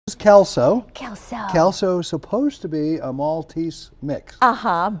Kelso. Kelso. Kelso is supposed to be a Maltese mix.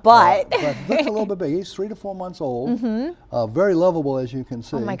 But but looks a little bit big. He's 3 to 4 months old. Very lovable, as you can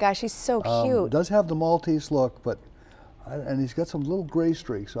see. Oh my gosh, he's so cute. Does have the Maltese look, but and he's got some little gray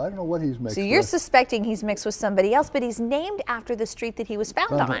streaks. So I don't know what he's mixed So you're with. suspecting he's mixed with somebody else, but he's named after the street that he was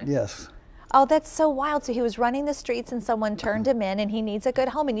found on. Yes. Oh, that's so wild. So he was running the streets and someone turned him in and he needs a good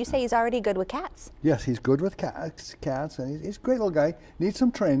home. And you say he's already good with cats. Yes, he's good with cats, and he's a great little guy. Needs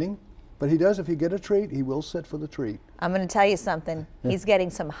some training, but he does. If you get a treat, he will sit for the treat. I'm going to tell you something. He's getting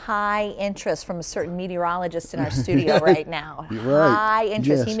some high interest from a certain meteorologist in our studio right now. Right. High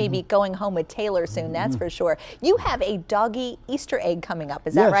interest. Yes. He may be going home with Taylor soon, that's for sure. You have a doggy Easter egg coming up,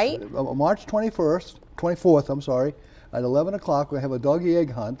 is that right? March 24th, I'm sorry, at 11 o'clock, we have a doggy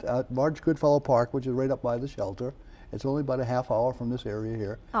egg hunt at Marge Goodfellow Park, which is right up by the shelter. It's only about a half hour from this area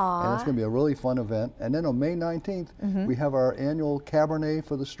here. Aww. And it's going to be a really fun event. And then on May 19th, we have our annual Cabernet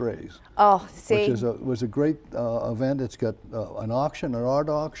for the Strays. Oh, see. Which was a great event. It's got an auction, an art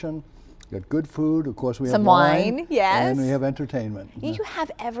auction. Got good food. Of course, we have some wine, yes. And we have entertainment. You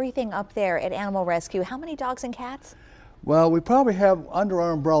have everything up there at Animal Rescue. How many dogs and cats? Well, we probably have under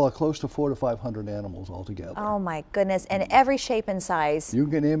our umbrella close to 400 to 500 animals altogether. Oh my goodness, and every shape and size. You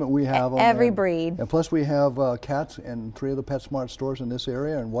can name it, we have them. Every breed. And plus we have cats in 3 of the PetSmart stores in this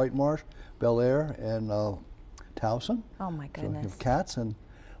area, in White Marsh, Bel Air, and Towson. Oh my goodness. So we have cats, and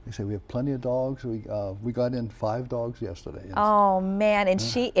we say we have plenty of dogs. We got in 5 dogs yesterday. Oh man, and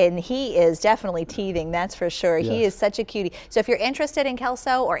he is definitely teething, that's for sure. Yes. He is such a cutie. So if you're interested in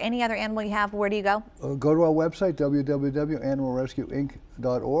Kelso or any other animal you have, where do you go? Go to our website,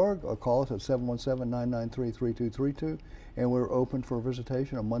 www.animalrescueinc.org, or call us at 717-993-3232. And we're open for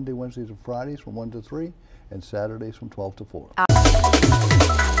visitation on Monday, Wednesdays, and Fridays from 1 to 3, and Saturdays from 12 to 4.